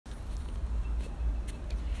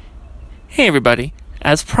Hey everybody,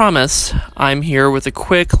 as promised, I'm here with a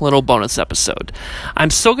quick little bonus episode. I'm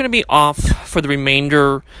still going to be off for the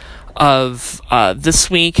remainder of this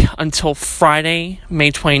week until Friday,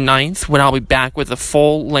 May 29th, when I'll be back with a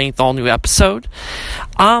full-length, all-new episode.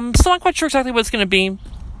 Still not quite sure exactly what it's going to be. I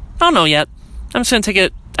don't know yet. I'm just going to take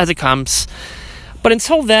it as it comes. But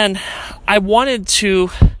until then, I wanted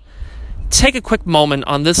to take a quick moment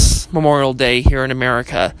on this Memorial Day here in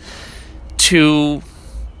America to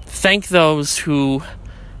thank those who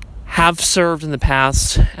have served in the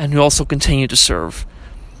past and who also continue to serve.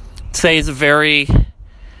 Today is a very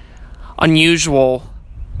unusual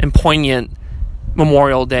and poignant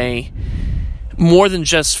Memorial Day, more than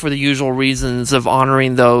just for the usual reasons of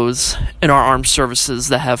honoring those in our armed services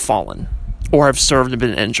that have fallen or have served and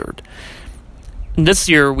been injured. And this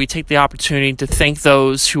year, we take the opportunity to thank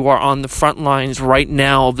those who are on the front lines right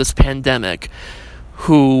now of this pandemic,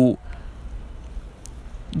 who,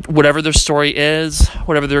 whatever their story is,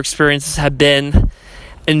 whatever their experiences have been,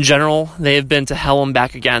 in general, they have been to hell and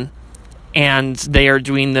back again. And they are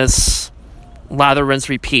doing this lather, rinse,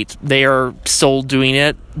 repeat. They are still doing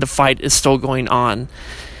it. The fight is still going on.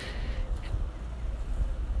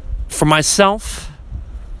 For myself,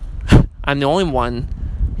 I'm the only one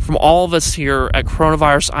from all of us here at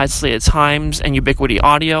Coronavirus Isolated Times and Ubiquity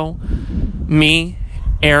Audio. Me,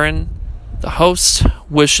 Aaron, the host,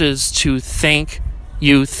 wishes to thank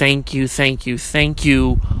you,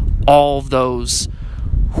 all of those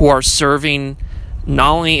who are serving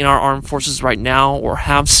not only in our armed forces right now or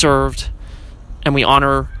have served, and we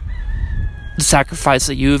honor the sacrifice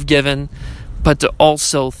that you have given, but to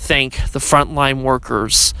also thank the frontline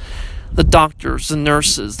workers, the doctors, the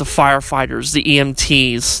nurses, the firefighters, the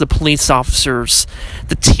EMTs, the police officers,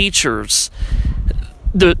 the teachers,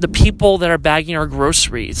 the people that are bagging our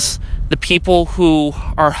groceries, the people who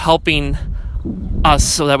are helping us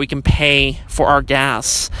so that we can pay for our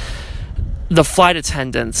gas, the flight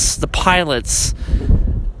attendants, the pilots,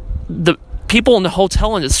 the people in the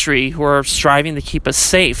hotel industry who are striving to keep us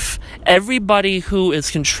safe, everybody who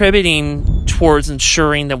is contributing towards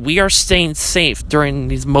ensuring that we are staying safe during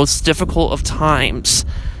these most difficult of times.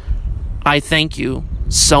 I thank you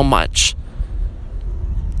so much.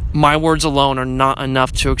 My words alone are not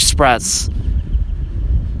enough to express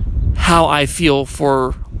how I feel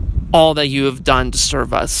for all that you have done to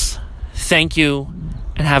serve us. Thank you,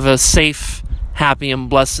 and have a safe, happy, and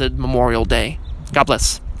blessed Memorial Day. God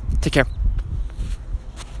bless. Take care.